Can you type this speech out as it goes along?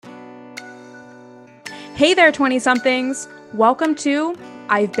Hey there, 20-somethings. Welcome to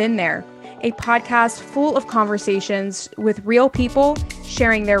I've Been There, a podcast full of conversations with real people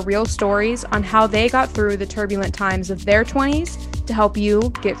sharing their real stories on how they got through the turbulent times of their 20s to help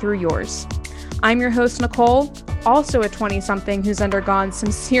you get through yours. I'm your host, Nicole, also a 20-something who's undergone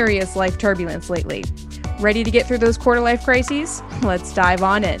some serious life turbulence lately. Ready to get through those quarter-life crises? Let's dive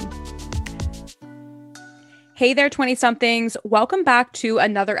on in. Hey there, 20-somethings. Welcome back to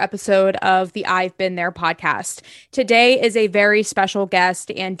another episode of the I've Been There podcast. Today is a very special guest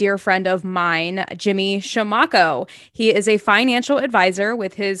and dear friend of mine, Jimmy Sciamacco. He is a financial advisor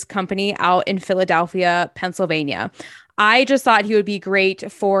with his company out in Philadelphia, Pennsylvania. I just thought he would be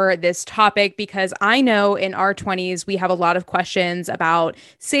great for this topic because I know in our 20s, we have a lot of questions about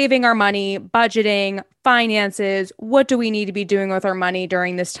saving our money, budgeting, finances. What do we need to be doing with our money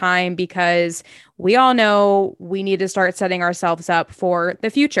during this time? Because we all know we need to start setting ourselves up for the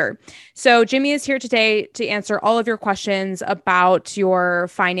future. So Jimmy is here today to answer all of your questions about your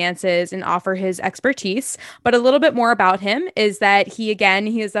finances and offer his expertise. But a little bit more about him is that he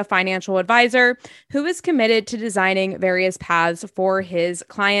is a financial advisor who is committed to designing various paths for his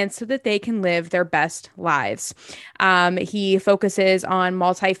clients so that they can live their best lives. He focuses on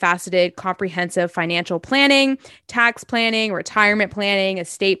multifaceted, comprehensive financial planning, tax planning, retirement planning,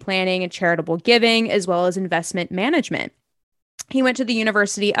 estate planning, and charitable giving, as well as investment management. He went to the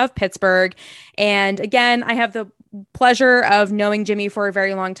University of Pittsburgh. And again, I have the pleasure of knowing Jimmy for a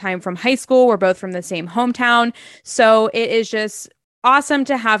very long time from high school. We're both from the same hometown. So it is just awesome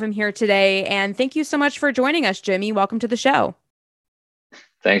to have him here today. And thank you so much for joining us, Jimmy. Welcome to the show.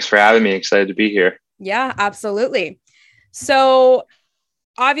 Thanks for having me. Excited to be here. Yeah, absolutely. So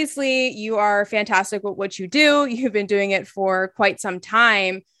obviously, you are fantastic with what you do. You've been doing it for quite some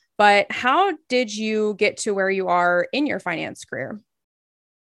time. But how did you get to where you are in your finance career?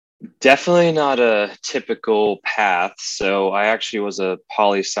 Definitely not a typical path. So I actually was a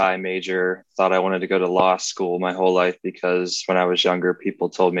poli-sci major, thought I wanted to go to law school my whole life because when I was younger, people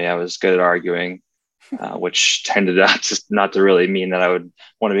told me I was good at arguing, which tended out to not to really mean that I would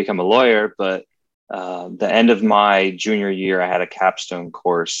want to become a lawyer. But the end of my junior year, I had a capstone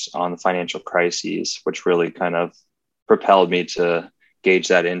course on the financial crises, which really kind of propelled me to gauge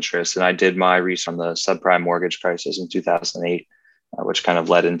that interest. And I did my research on the subprime mortgage crisis in 2008, which kind of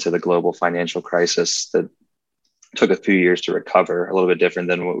led into the global financial crisis that took a few years to recover, a little bit different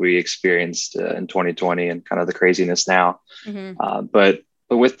than what we experienced in 2020 and kind of the craziness now. Mm-hmm. But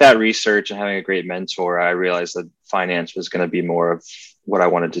with that research and having a great mentor, I realized that finance was going to be more of what I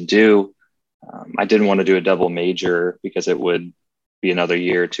wanted to do. I didn't want to do a double major because it would be another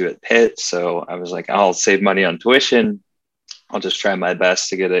year or two at Pitt. So I was like, I'll save money on tuition. I'll just try my best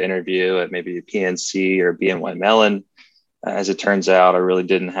to get an interview at maybe PNC or BNY Mellon. As it turns out, I really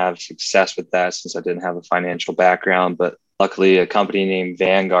didn't have success with that since I didn't have a financial background. But luckily, a company named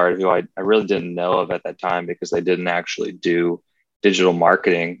Vanguard, who I really didn't know of at that time because they didn't actually do digital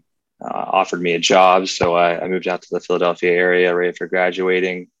marketing, offered me a job. So I moved out to the Philadelphia area right after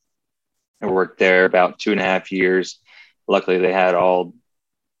graduating. I worked there about 2.5 years. Luckily, they had all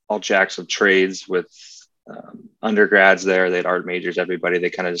jacks of trades with undergrads there. They had art majors, everybody. They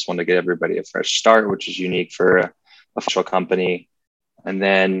kind of just wanted to get everybody a fresh start, which is unique for a financial company. And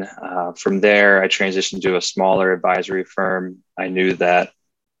then from there, I transitioned to a smaller advisory firm. I knew that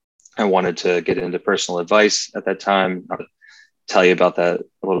I wanted to get into personal advice at that time. I'll tell you about that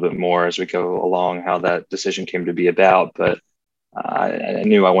a little bit more as we go along, how that decision came to be about. But I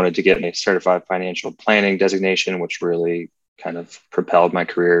knew I wanted to get a certified financial planning designation, which really kind of propelled my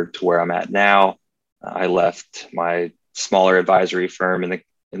career to where I'm at now. I left my smaller advisory firm in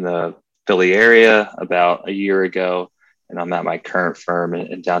the Philly area about a year ago, and I'm at my current firm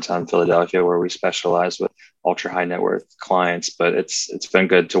in downtown Philadelphia, where we specialize with ultra high net worth clients. But it's been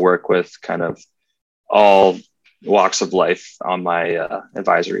good to work with kind of all walks of life on my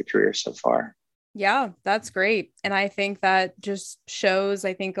advisory career so far. Yeah, that's great. And I think that just shows,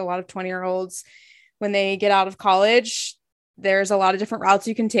 I think a lot of 20-year-olds, when they get out of college, there's a lot of different routes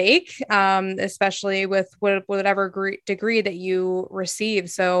you can take, especially with whatever degree that you receive.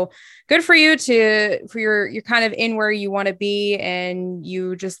 So good for you you're kind of in where you want to be and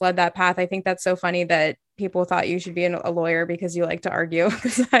you just led that path. I think that's so funny that people thought you should be a lawyer because you like to argue.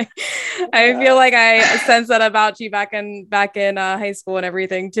 I feel like I sense that about you back in high school and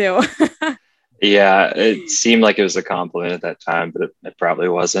everything too. Yeah, it seemed like it was a compliment at that time, but it probably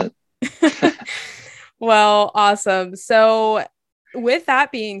wasn't. Well, awesome. So with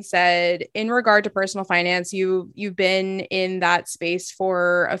that being said, in regard to personal finance, you've been in that space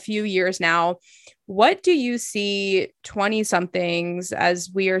for a few years now. What do you see 20 somethings, as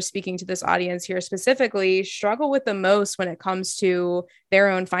we are speaking to this audience here specifically, struggle with the most when it comes to their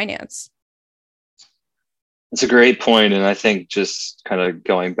own finance? It's a great point. And I think just kind of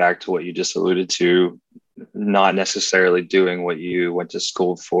going back to what you just alluded to, not necessarily doing what you went to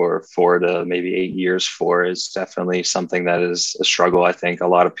school for 4 to maybe 8 years for is definitely something that is a struggle. I think a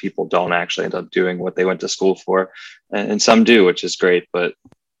lot of people don't actually end up doing what they went to school for, and some do, which is great, but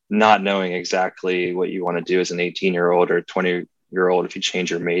not knowing exactly what you want to do as an 18-year-old or 20-year-old, if you change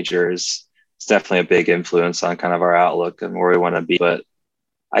your major, is it's definitely a big influence on kind of our outlook and where we want to be. But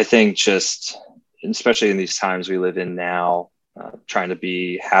I think just, especially in these times we live in now, trying to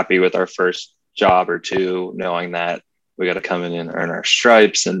be happy with our first job or two, knowing that we got to come in and earn our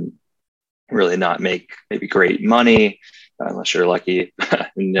stripes and really not make maybe great money unless you're lucky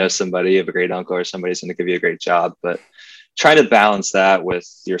and know somebody, you have a great uncle or somebody's going to give you a great job. But try to balance that with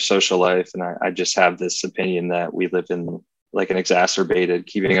your social life. And I just have this opinion that we live in like an exacerbated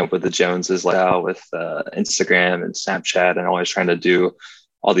keeping up with the Joneses now with Instagram and Snapchat, and always trying to do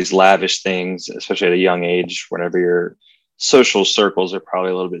all these lavish things, especially at a young age, whenever your social circles are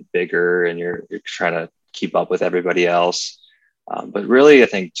probably a little bit bigger and you're trying to keep up with everybody else. But really, I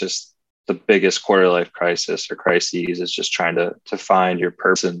think just the biggest quarter life crisis or crises is just trying to find your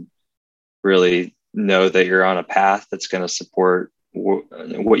person, really know that you're on a path that's going to support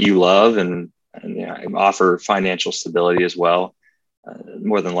what you love and offer financial stability as well.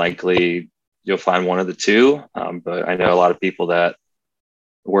 More than likely, you'll find one of the two. But I know a lot of people that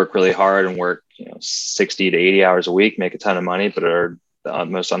work really hard and work 60 to 80 hours a week, make a ton of money, but are the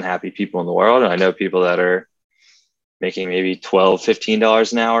most unhappy people in the world. And I know people that are making maybe $12,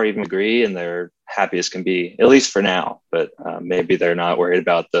 $15 an hour, even agree, and they're happy as can be, at least for now. But maybe they're not worried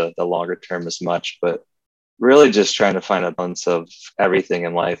about the longer term as much. But really just trying to find a balance of everything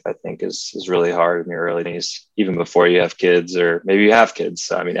in life, I think is really hard in your early days, even before you have kids, or maybe you have kids.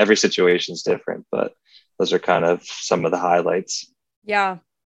 So, I mean, every situation is different, but those are kind of some of the highlights. Yeah.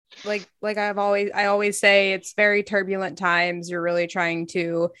 Like I always say, it's very turbulent times. You're really trying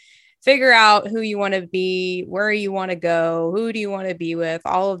to figure out who you want to be, where you want to go, who do you want to be with,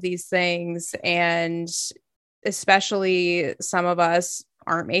 all of these things. And especially some of us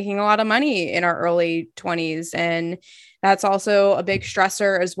aren't making a lot of money in our early 20s. And that's also a big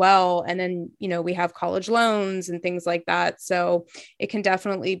stressor as well. And then, we have college loans and things like that. So it can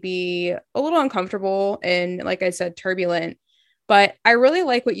definitely be a little uncomfortable and, like I said, turbulent. But I really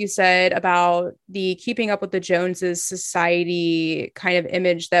like what you said about the keeping up with the Joneses society kind of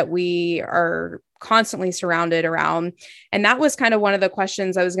image that we are constantly surrounded around. And that was kind of one of the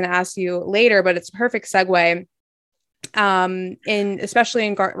questions I was going to ask you later, but it's a perfect segue. Especially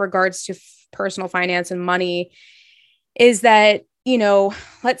in regards to personal finance and money, is that,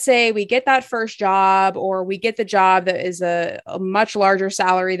 let's say we get that first job, or we get the job that is a much larger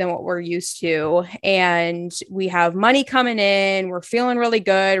salary than what we're used to. And we have money coming in, we're feeling really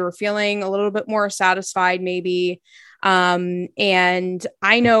good. We're feeling a little bit more satisfied, maybe. And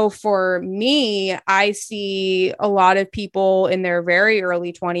I know for me, I see a lot of people in their very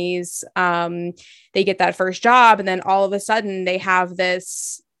early 20s. They get that first job, and then all of a sudden they have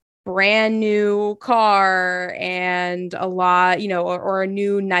this brand new car and a lot, or a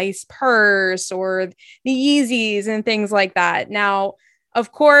new nice purse, or the Yeezys and things like that. Now,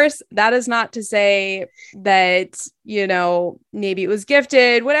 of course, that is not to say that, maybe it was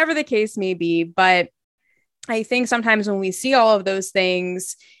gifted, whatever the case may be. But I think sometimes when we see all of those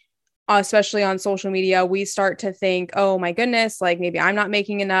things, especially on social media, we start to think, oh my goodness, like maybe I'm not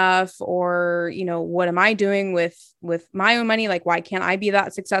making enough, or, what am I doing with my own money? Like, why can't I be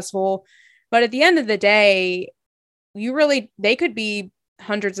that successful? But at the end of the day, they could be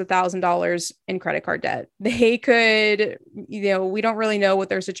hundreds of $1,000s in credit card debt. They could, we don't really know what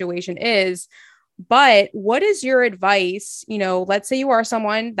their situation is. But what is your advice? Let's say you are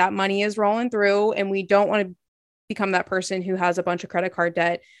someone that money is rolling through and we don't want to become that person who has a bunch of credit card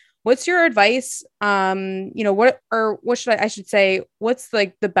debt. What's your advice? I should say, what's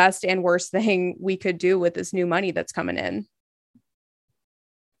like the best and worst thing we could do with this new money that's coming in?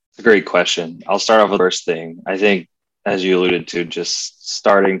 It's a great question. I'll start off with the first thing. I think, as you alluded to, just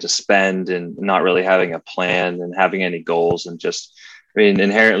starting to spend and not really having a plan and having any goals, and just,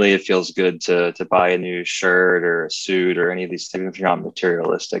 inherently it feels good to buy a new shirt or a suit or any of these things if you're not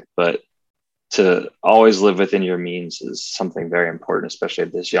materialistic, but to always live within your means is something very important, especially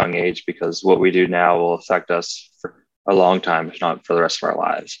at this young age, because what we do now will affect us for a long time, if not for the rest of our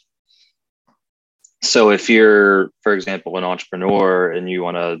lives. So if you're, for example, an entrepreneur and you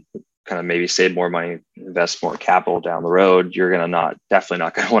want to kind of maybe save more money, invest more capital down the road, you're going to definitely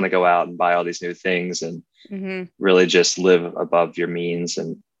not going to want to go out and buy all these new things and really just live above your means.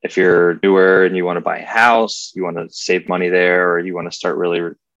 And if you're newer and you want to buy a house, you want to save money there, or you want to start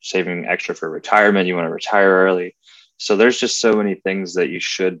really saving extra for retirement, you want to retire early. So there's just so many things that you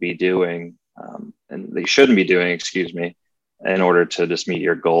should be doing and that you shouldn't be doing, excuse me, in order to just meet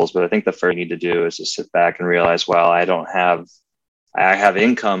your goals. But I think the first thing you need to do is just sit back and realize, well, I have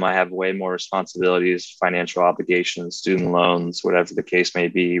income, I have way more responsibilities, financial obligations, student loans, whatever the case may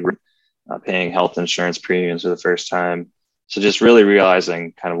be, paying health insurance premiums for the first time. So just really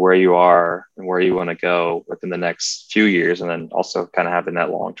realizing kind of where you are and where you want to go within the next few years, and then also kind of having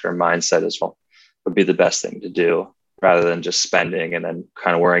that long-term mindset as well would be the best thing to do, rather than just spending and then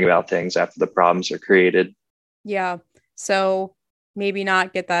kind of worrying about things after the problems are created. Yeah. So maybe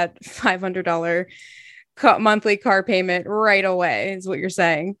not get that $500 monthly car payment right away is what you're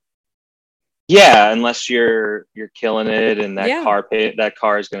saying. Yeah, unless you're killing it and that Yeah. that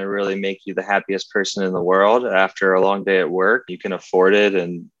car is going to really make you the happiest person in the world after a long day at work. You can afford it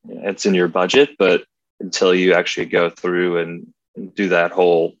and it's in your budget, but until you actually go through and do that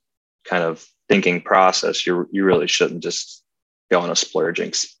whole kind of thinking process, you really shouldn't just go on a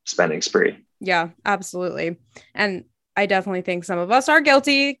splurging spending spree. Yeah, absolutely. And I definitely think some of us are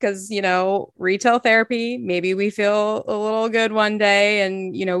guilty because, retail therapy, maybe we feel a little good one day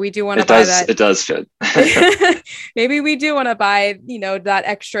and, we do want to buy that. It does fit. Maybe we do want to buy, that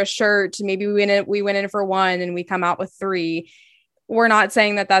extra shirt. Maybe we went in for one and we come out with three. We're not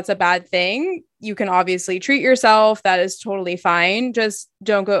saying that that's a bad thing. You can obviously treat yourself. That is totally fine. Just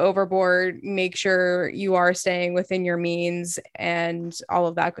don't go overboard. Make sure you are staying within your means and all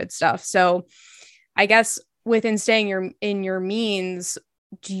of that good stuff. So I guess within staying in your means,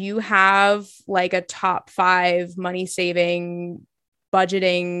 do you have like a top 5 money saving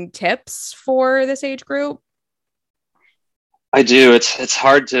budgeting tips for this age group? I do. It's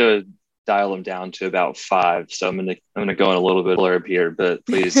hard to dial them down to about 5. So I'm gonna go in a little bit blurb here, but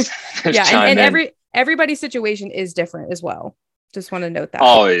please yeah, and everybody's situation is different as well. Just want to note that.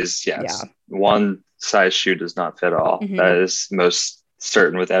 Always, yes. Yeah. One size shoe does not fit all. That is most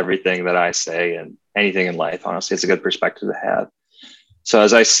certain with everything that I say and anything in life. Honestly, it's a good perspective to have. So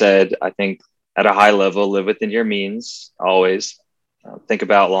as I said, I think at a high level, live within your means. Always think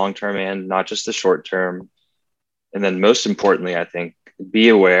about long-term and not just the short term. And then most importantly, I think be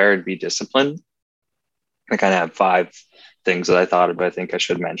aware and be disciplined. I kind of have 5 things that I thought of, but I think I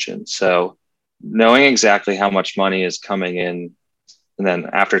should mention. So knowing exactly how much money is coming in, and then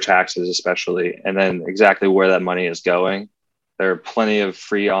after taxes, especially, and then exactly where that money is going. There are plenty of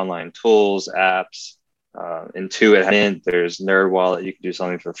free online tools, apps, Intuit, there's NerdWallet, you can do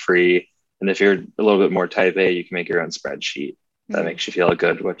something for free. And if you're a little bit more type A, you can make your own spreadsheet. That makes you feel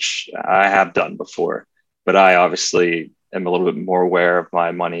good, which I have done before. But I obviously am a little bit more aware of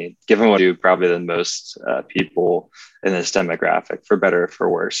my money, given what I do probably than most people in this demographic, for better or for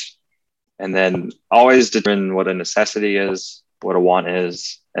worse. And then always determine what a necessity is, what a want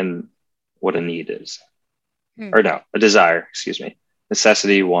is, and what a need is. Or no, a desire, excuse me.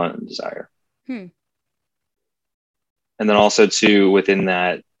 Necessity, want, and desire. And then also too, within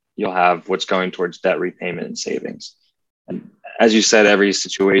that, you'll have what's going towards debt repayment and savings. And as you said, every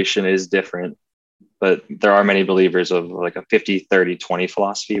situation is different, but there are many believers of like a 50-30-20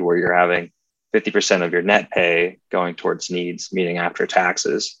 philosophy where you're having 50% of your net pay going towards needs, meaning after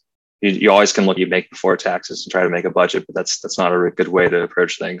taxes. You always can look you make before taxes and try to make a budget, but that's not a good way to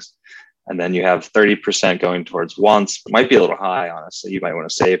approach things. And then you have 30% going towards wants. It might be a little high, honestly. You might want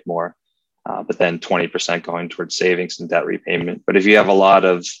to save more, but then 20% going towards savings and debt repayment. But if you have a lot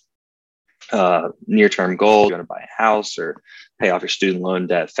of near-term goals, you want to buy a house or pay off your student loan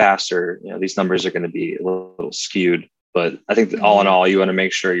debt faster, these numbers are going to be a little skewed. But I think that all in all, you want to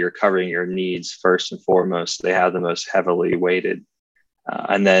make sure you're covering your needs first and foremost. They have the most heavily weighted.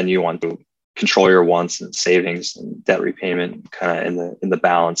 And then you want to control your wants and savings and debt repayment kind of in the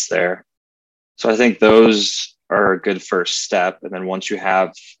balance there. So I think those are a good first step. And then once you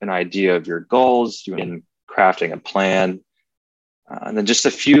have an idea of your goals, you can crafting a plan. And then just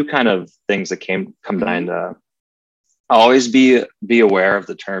a few kind of things that come to mind. Always be aware of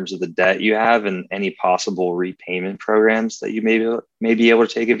the terms of the debt you have and any possible repayment programs that you may be able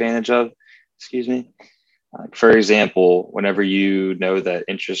to take advantage of. Excuse me. For example, whenever you know that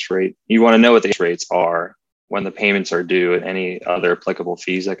you want to know what the interest rates are when the payments are due and any other applicable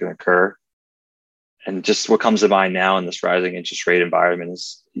fees that can occur. And just what comes to mind now in this rising interest rate environment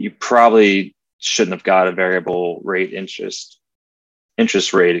is you probably shouldn't have got a variable rate interest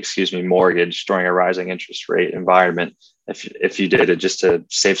interest rate, mortgage during a rising interest rate environment. If you did it just to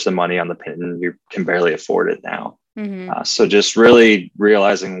save some money on the payment, you can barely afford it now. So just really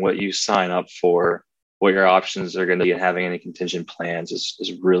realizing what you sign up for, what your options are going to be, and having any contingent plans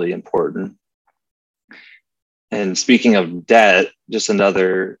is really important. And speaking of debt, just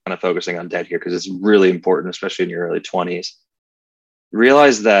another kind of focusing on debt here, because it's really important, especially in your early 20s.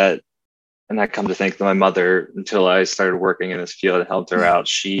 Realize that, and I come to think that my mother, until I started working in this field and helped her out,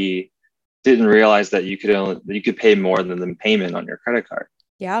 she didn't realize that you could pay more than the payment on your credit card.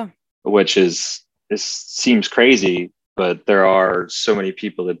 Yeah. Which seems crazy, but there are so many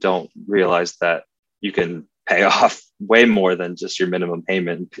people that don't realize that you can pay off way more than just your minimum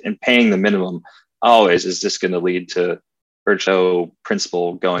payment, and paying the minimum always is just going to lead to virtual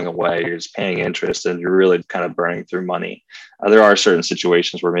principal going away. You're just paying interest and you're really kind of burning through money. There are certain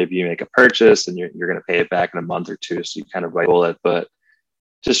situations where maybe you make a purchase and you're going to pay it back in a month or two, so you kind of bite the bullet. But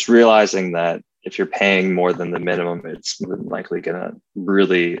just realizing that if you're paying more than the minimum, it's more than likely going to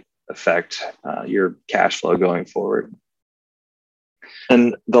really affect your cash flow going forward.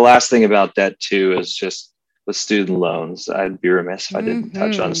 And the last thing about debt too is just with student loans. I'd be remiss if I didn't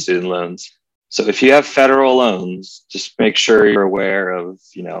touch on student loans. So if you have federal loans, just make sure you're aware of,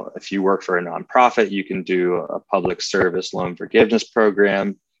 if you work for a nonprofit, you can do a public service loan forgiveness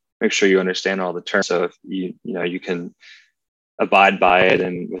program. Make sure you understand all the terms. So if you can abide by it,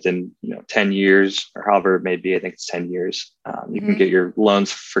 and within 10 years or however it may be, I think it's 10 years, you can get your loans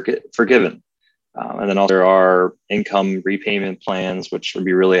forgiven. And then also there are income repayment plans, which would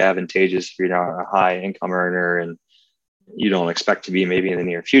be really advantageous if you're not a high income earner and you don't expect to be maybe in the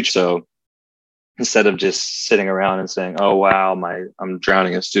near future. So instead of just sitting around and saying, oh, wow, I'm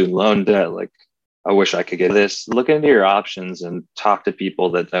drowning in student loan debt, like, I wish I could get this, look into your options and talk to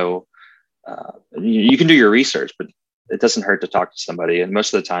people that know. You can do your research, but it doesn't hurt to talk to somebody. And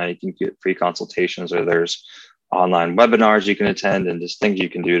most of the time you can get free consultations, or there's online webinars you can attend, and just things you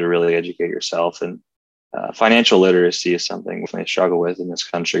can do to really educate yourself. And financial literacy is something we struggle with in this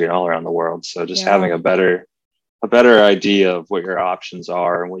country and all around the world. So just having a better idea of what your options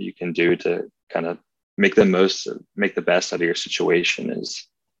are and what you can do to kind of make the best out of your situation is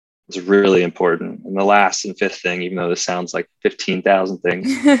really important. And the last and fifth thing, even though this sounds like 15,000 things,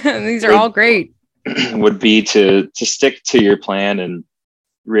 these are all great, would be to stick to your plan and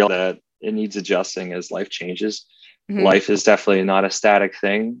realize that it needs adjusting as life changes. Life is definitely not a static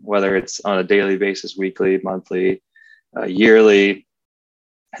thing, whether it's on a daily basis, weekly, monthly, yearly,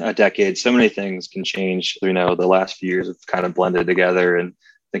 a decade. So many things can change. The last few years have kind of blended together. And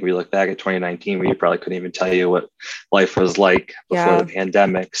I think we look back at 2019, we probably couldn't even tell you what life was like before the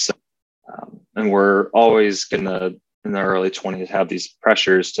pandemic. So, and we're always going to, in the early 20s, have these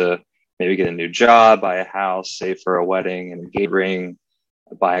pressures to maybe get a new job, buy a house, save for a wedding and engagement ring,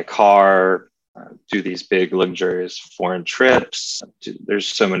 buy a car, do these big luxurious foreign trips. There's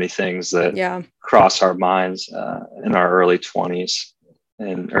so many things that cross our minds in our early 20s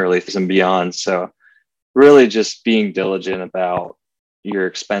and early and beyond. So really just being diligent about your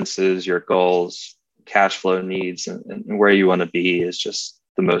expenses, your goals, cash flow needs, and where you want to be is just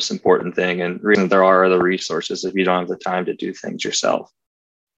the most important thing. And reason there are other resources if you don't have the time to do things yourself.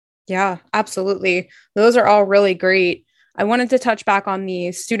 Yeah, absolutely. Those are all really great. I wanted to touch back on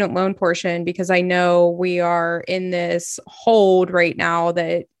the student loan portion, because I know we are in this hold right now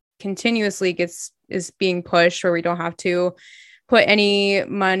that continuously is being pushed, where we don't have to put any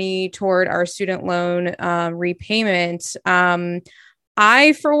money toward our student loan repayment.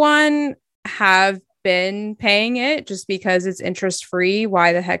 I, for one, have been paying it just because it's interest free.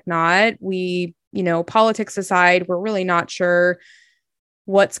 Why the heck not? We, politics aside, we're really not sure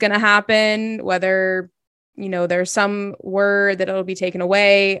what's going to happen, whether there's some word that it'll be taken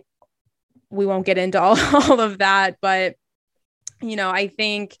away. We won't get into all of that, but I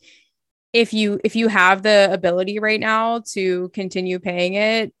think if you have the ability right now to continue paying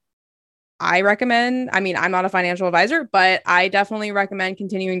it, I recommend. I mean, I'm not a financial advisor, but I definitely recommend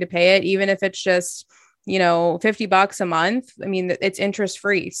continuing to pay it, even if it's just $50 a month. I mean, it's interest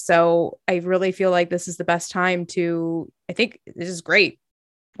free, so I really feel like this is the best time to. I think this is great.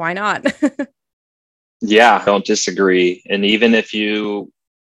 Why not? Yeah, I don't disagree. And even if you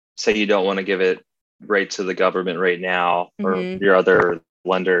say you don't want to give it right to the government right now, or your other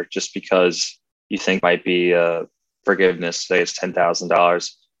lender, just because you think might be forgiveness, say it's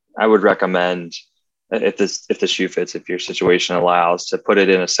 $10,000, I would recommend, if the shoe fits, if your situation allows, to put it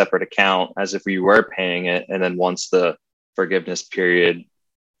in a separate account as if you were paying it. And then once the forgiveness period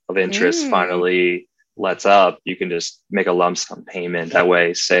of interest finally lets up, you can just make a lump sum payment. That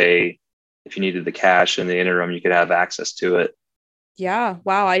way, say, if you needed the cash in the interim, you could have access to it Yeah.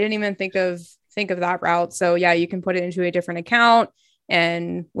 Wow. I didn't even think of that route. So yeah, you can put it into a different account.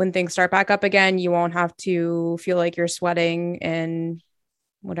 And when things start back up again, you won't have to feel like you're sweating and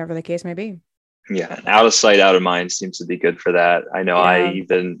whatever the case may be. Yeah, out of sight, out of mind seems to be good for that. I know I Yeah.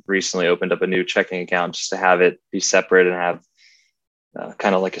 even recently opened up a new checking account just to have it be separate and have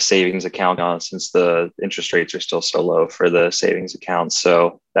kind of like a savings account on it, since the interest rates are still so low for the savings account.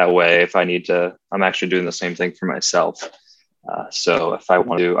 So that way, if I need to, I'm actually doing the same thing for myself. So if I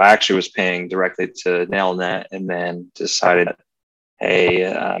want to, I actually was paying directly to Nailnet and then decided,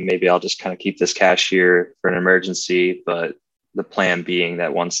 hey, maybe I'll just kind of keep this cash here for an emergency. But the plan being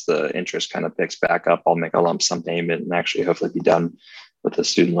that once the interest kind of picks back up, I'll make a lump sum payment and actually hopefully be done with the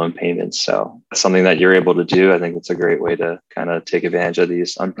student loan payments. So that's something that you're able to do. I think it's a great way to kind of take advantage of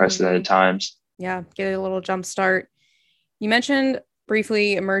these Mhm. unprecedented times. Yeah. Get a little jump start. You mentioned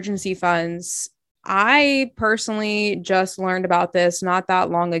briefly emergency funds. I personally just learned about this not that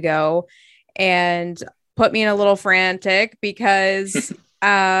long ago and put me in a little frantic because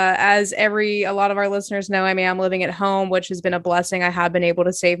as a lot of our listeners know, I mean, I'm living at home, which has been a blessing. I have been able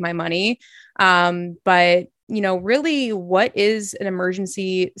to save my money. But really, what is an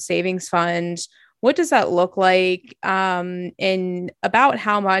emergency savings fund? What does that look like? And about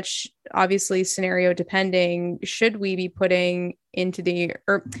how much, obviously, scenario depending, should we be putting into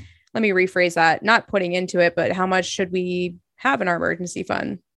or let me rephrase that, not putting into it, but how much should we have in our emergency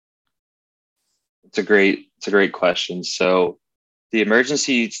fund? It's a great question. So the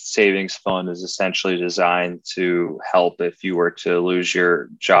emergency savings fund is essentially designed to help if you were to lose your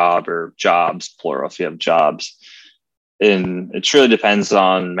job, or jobs, plural, if you have jobs. And it really depends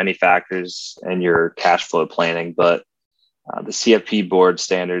on many factors and your cash flow planning. But the CFP board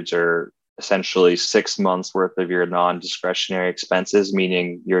standards are essentially 6 months worth of your non-discretionary expenses,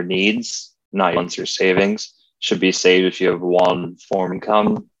 meaning your needs, not your savings, should be saved if you have one form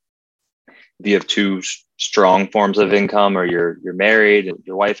income. If you have two strong forms of income, or you're married and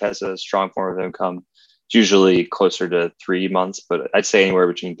your wife has a strong form of income, it's usually closer to 3 months, but I'd say anywhere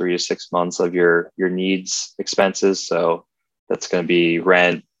between 3 to 6 months of your needs expenses. So that's going to be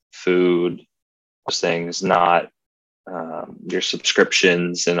rent, food, those things, not your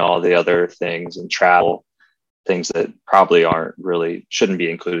subscriptions and all the other things, and travel, things that probably aren't really shouldn't be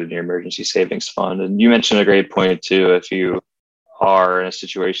included in your emergency savings fund. And you mentioned a great point too. If you are in a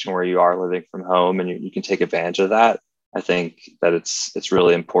situation where you are living from home and you can take advantage of that, I think that it's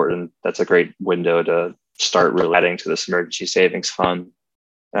really important. That's a great window to start really adding to this emergency savings fund.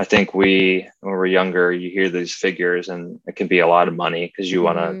 And I think when we're younger, you hear these figures and it can be a lot of money because you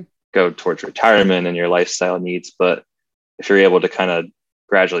want to Mm-hmm. go towards retirement and your lifestyle needs. But if you're able to kind of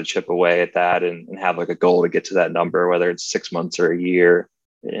gradually chip away at that and have like a goal to get to that number, whether it's 6 months or a year,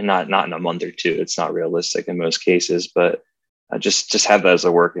 and not in a month or two, it's not realistic in most cases, but just have that as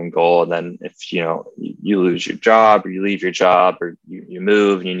a working goal. And then if you lose your job, or you leave your job, or you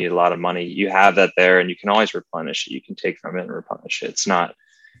move and you need a lot of money, you have that there and you can always replenish it. You can take from it and replenish it. It's not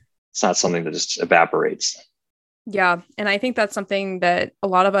something that just evaporates. Yeah. And I think that's something that a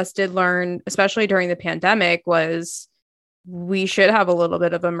lot of us did learn, especially during the pandemic, was we should have a little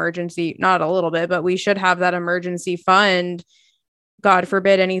bit of emergency, not a little bit, but we should have that emergency fund. God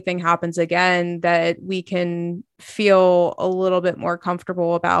forbid anything happens again, that we can feel a little bit more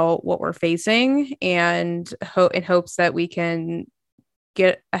comfortable about what we're facing, and in hopes that we can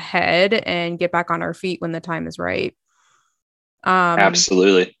get ahead and get back on our feet when the time is right. Um,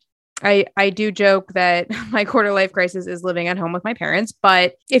 Absolutely. I do joke that my quarter life crisis is living at home with my parents,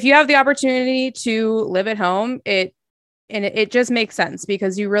 but if you have the opportunity to live at home, it just makes sense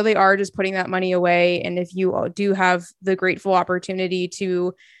because you really are just putting that money away. And if you do have the grateful opportunity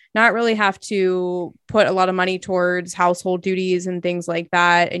to not really have to put a lot of money towards household duties and things like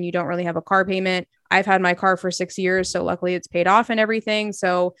that, and you don't really have a car payment, I've had my car for 6 years, so luckily it's paid off and everything.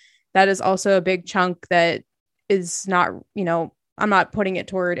 So that is also a big chunk that is not, I'm not putting it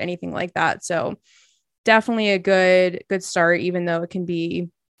toward anything like that. So definitely a good start, even though it can be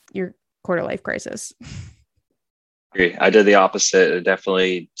your quarter life crisis. Agree. I did the opposite. It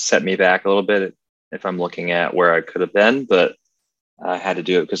definitely set me back a little bit if I'm looking at where I could have been, but I had to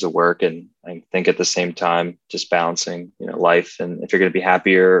do it because of work. And I think at the same time, just balancing, life. And if you're going to be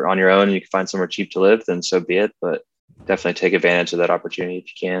happier on your own and you can find somewhere cheap to live, then so be it. But definitely take advantage of that opportunity if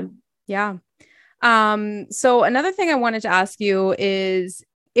you can. Yeah. So another thing I wanted to ask you is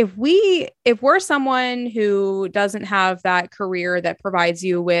if we're someone who doesn't have that career that provides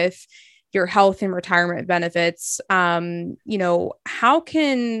you with your health and retirement benefits, how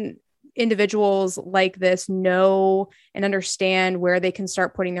can individuals like this know and understand where they can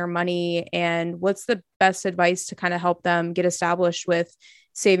start putting their money, and what's the best advice to kind of help them get established with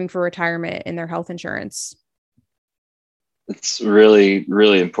saving for retirement in their health insurance? It's really,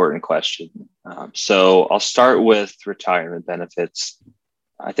 really important question. So I'll start with retirement benefits.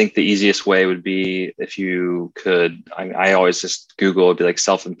 I think the easiest way would be if you could, I always just Google, it'd be like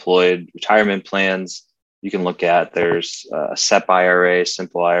self-employed retirement plans. You can look at, there's a SEP IRA,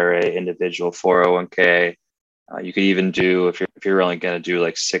 simple IRA, individual 401k. You could even do, if you're only going to do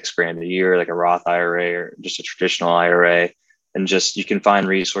like $6,000 a year, like a Roth IRA or just a traditional IRA, and just, you can find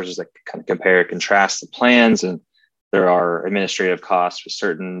resources that kind of compare, contrast the plans. And there are administrative costs with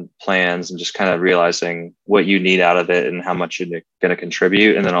certain plans, and just kind of realizing what you need out of it and how much you're going to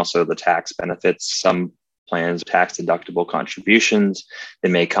contribute. And then also the tax benefits. Some plans, tax deductible contributions, they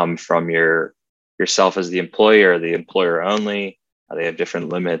may come from yourself as the employer or the employer only. They have different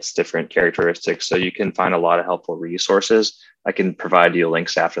limits, different characteristics. So you can find a lot of helpful resources. I can provide you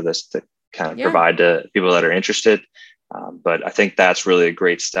links after this to kind of provide to people that are interested. But I think that's really a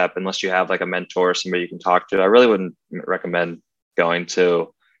great step. Unless you have like a mentor or somebody you can talk to, I really wouldn't recommend going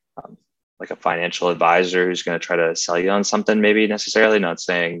to like a financial advisor who's going to try to sell you on something, maybe necessarily. Not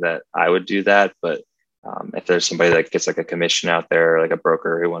saying that I would do that, but if there's somebody that gets like a commission out there, like a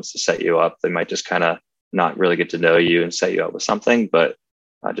broker who wants to set you up, they might just kind of not really get to know you and set you up with something. But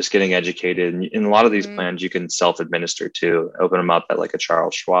just getting educated. And in a lot of these plans, you can self-administer too, open them up at like a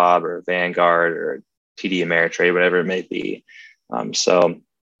Charles Schwab or a Vanguard or TD Ameritrade, whatever it may be. And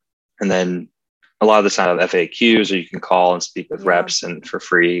then a lot of the time have FAQs, or you can call and speak with reps and for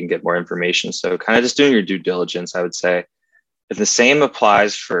free and get more information. So kind of just doing your due diligence, I would say. If the same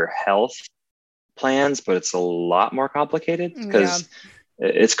applies for health plans, but it's a lot more complicated because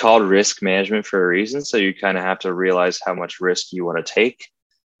it's called risk management for a reason. So you kind of have to realize how much risk you want to take.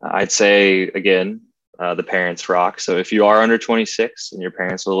 I'd say, again, the parents rock. So if you are under 26 and your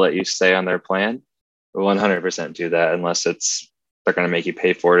parents will let you stay on their plan, 100% do that, unless they're going to make you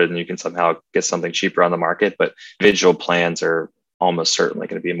pay for it and you can somehow get something cheaper on the market. But individual plans are almost certainly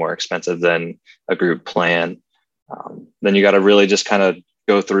going to be more expensive than a group plan. Then you got to really just kind of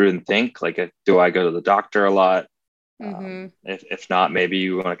go through and think, like, do I go to the doctor a lot? If not, maybe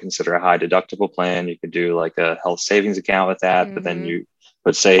you want to consider a high deductible plan. You could do like a health savings account with that. But then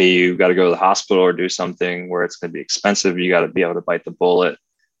let's say you got to go to the hospital or do something where it's going to be expensive. You got to be able to bite the bullet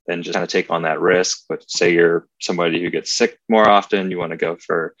and just kind of take on that risk. But say you're somebody who gets sick more often, you want to go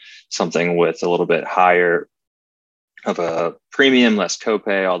for something with a little bit higher of a premium, less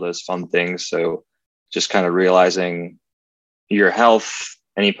copay, all those fun things. So just kind of realizing your health,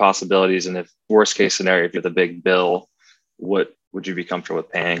 any possibilities, and if worst case scenario, if you have a big bill, what would you be comfortable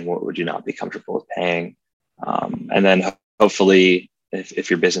with paying? What would you not be comfortable with paying? And then hopefully, if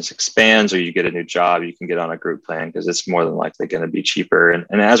your business expands or you get a new job, you can get on a group plan because it's more than likely going to be cheaper.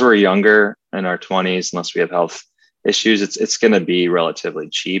 And as we're younger in our 20s, unless we have health issues, it's going to be relatively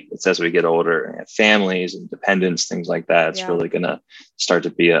cheap. It's as we get older and have families and dependents, things like that, it's really going to start to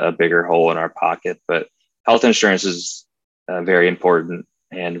be a bigger hole in our pocket. But health insurance is very important.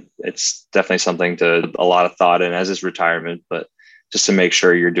 And it's definitely something to a lot of thought in, as is retirement, but just to make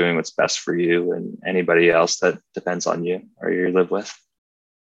sure you're doing what's best for you and anybody else that depends on you or you live with.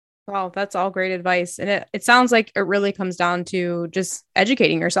 Wow, that's all great advice. And it sounds like it really comes down to just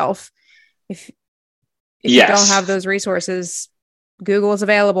educating yourself. If you don't have those resources, Google is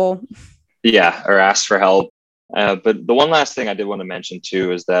available. Yeah, or ask for help. But the one last thing I did want to mention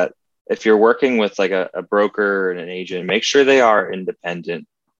too is that if you're working with like a broker and an agent, make sure they are independent.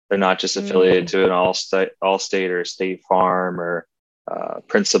 They're not just affiliated to an Allstate or State Farm or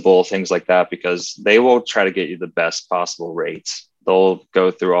Principal, things like that, because they will try to get you the best possible rates. They'll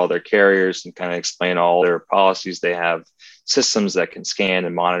go through all their carriers and kind of explain all their policies. They have systems that can scan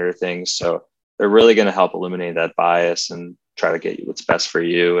and monitor things. So they're really going to help eliminate that bias and try to get you what's best for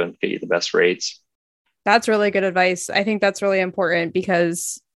you and get you the best rates. That's really good advice. I think that's really important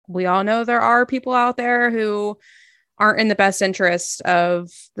because we all know there are people out there who aren't in the best interest of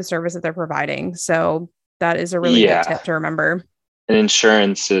the service that they're providing. So that is a really good tip to remember. And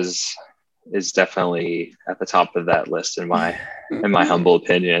insurance is definitely at the top of that list in my humble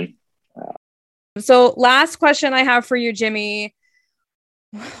opinion. So last question I have for you, Jimmy.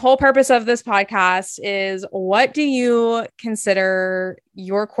 Whole purpose of this podcast is, what do you consider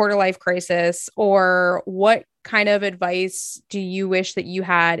your quarter life crisis, or what kind of advice do you wish that you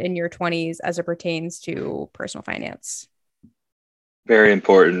had in your 20s as it pertains to personal finance? Very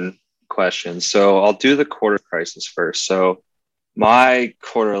important question. So I'll do the quarter crisis first. So my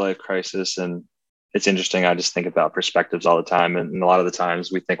quarter life crisis, and it's interesting. I just think about perspectives all the time. And a lot of the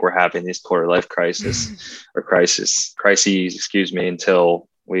times we think we're having these quarter life crises, excuse me, until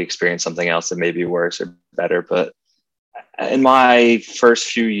we experience something else that may be worse or better. But in my first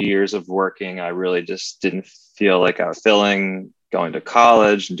few years of working, I really just didn't feel like I was filling going to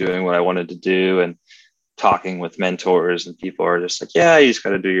college and doing what I wanted to do, and talking with mentors, and people are just like, yeah, you just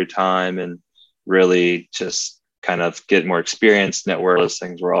got to do your time and really just kind of get more experience, network. Those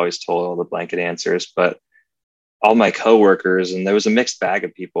things we're always told, all the blanket answers. But all my coworkers, and there was a mixed bag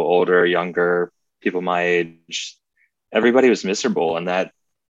of people, older, younger, people my age, everybody was miserable. And that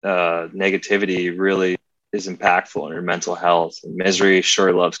negativity really is impactful on your mental health. And misery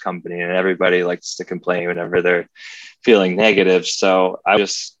sure loves company, and everybody likes to complain whenever they're feeling negative. So I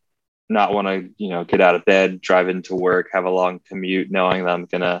just not want to, get out of bed, drive into work, have a long commute, knowing that I'm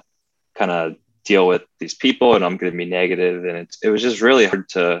going to kind of deal with these people and I'm going to be negative. And it was just really hard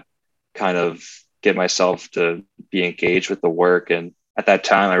to kind of get myself to be engaged with the work. And at that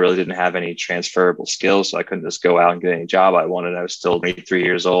time, I really didn't have any transferable skills. So I couldn't just go out and get any job I wanted. I was still 23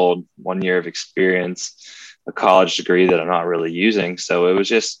 years old, 1 year of experience, a college degree that I'm not really using. So it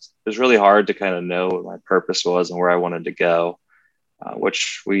was really hard to kind of know what my purpose was and where I wanted to go,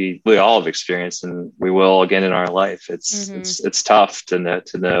 which we all have experienced, and we will again in our life. It's tough to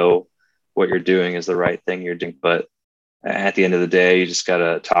know what you're doing is the right thing you're doing. But at the end of the day, you just got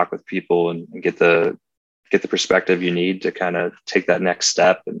to talk with people and get the perspective you need to kind of take that next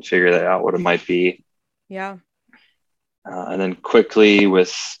step and figure that out, what it might be. Yeah. And then quickly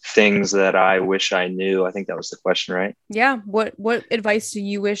with things that I wish I knew, I think that was the question, right? Yeah. What advice do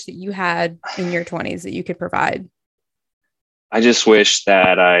you wish that you had in your 20s that you could provide? I just wish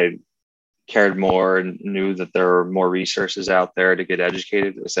that I cared more and knew that there were more resources out there to get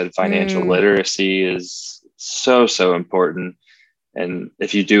educated. I said financial literacy is so important. And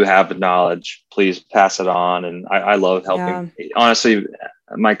if you do have the knowledge, please pass it on. And I love helping. Yeah. Honestly,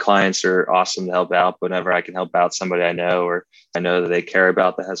 my clients are awesome to help out. Whenever I can help out somebody I know, or I know that they care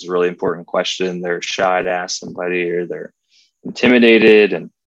about, that has a really important question, they're shy to ask somebody, or they're intimidated,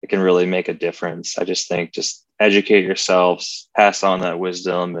 and it can really make a difference. I just think just educate yourselves, pass on that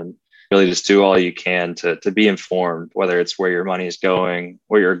wisdom, and really just do all you can to be informed, whether it's where your money is going,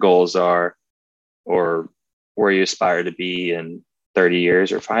 where your goals are, or where you aspire to be in 30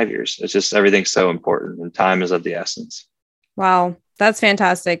 years or 5 years. It's just, everything's so important, and time is of the essence. Wow. That's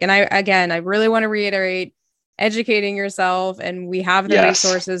fantastic. And I really want to reiterate, educating yourself, and we have the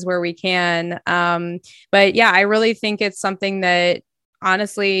resources where we can. But yeah, I really think it's something that,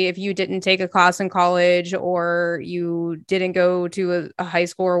 honestly, if you didn't take a class in college, or you didn't go to a high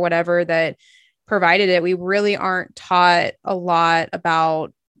school or whatever that provided it, we really aren't taught a lot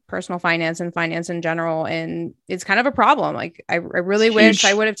about personal finance and finance in general. And it's kind of a problem. Like, I really wish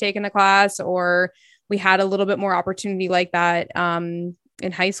I would have taken a class, or we had a little bit more opportunity like that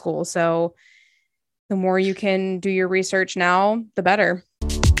in high school. So the more you can do your research now, the better.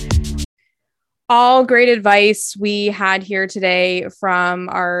 All great advice we had here today from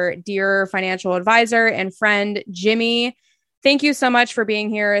our dear financial advisor and friend, Jimmy. Thank you so much for being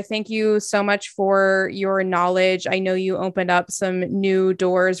here. Thank you so much for your knowledge. I know you opened up some new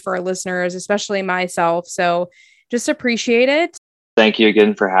doors for our listeners, especially myself. So just appreciate it. Thank you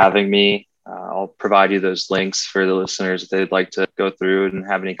again for having me. I'll provide you those links for the listeners if they'd like to go through and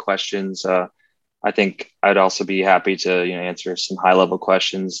have any questions. I think I'd also be happy to answer some high-level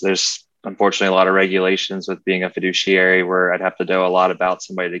questions. There's unfortunately a lot of regulations with being a fiduciary where I'd have to know a lot about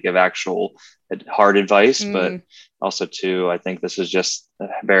somebody to give actual hard advice, but also too, I think this is just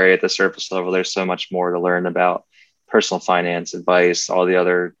very at the surface level. There's so much more to learn about personal finance advice, all the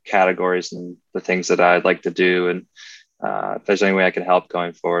other categories and the things that I'd like to do. And if there's any way I can help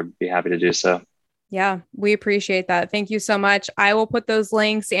going forward, be happy to do so. Yeah, we appreciate that. Thank you so much. I will put those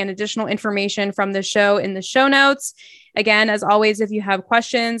links and additional information from the show in the show notes. Again, as always, if you have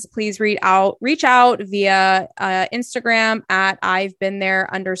questions, please reach out via Instagram at I've been there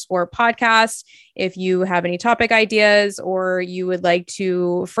 _podcast. If you have any topic ideas, or you would like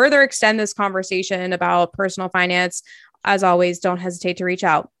to further extend this conversation about personal finance, as always, don't hesitate to reach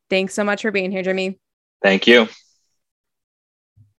out. Thanks so much for being here, Jimmy. Thank you.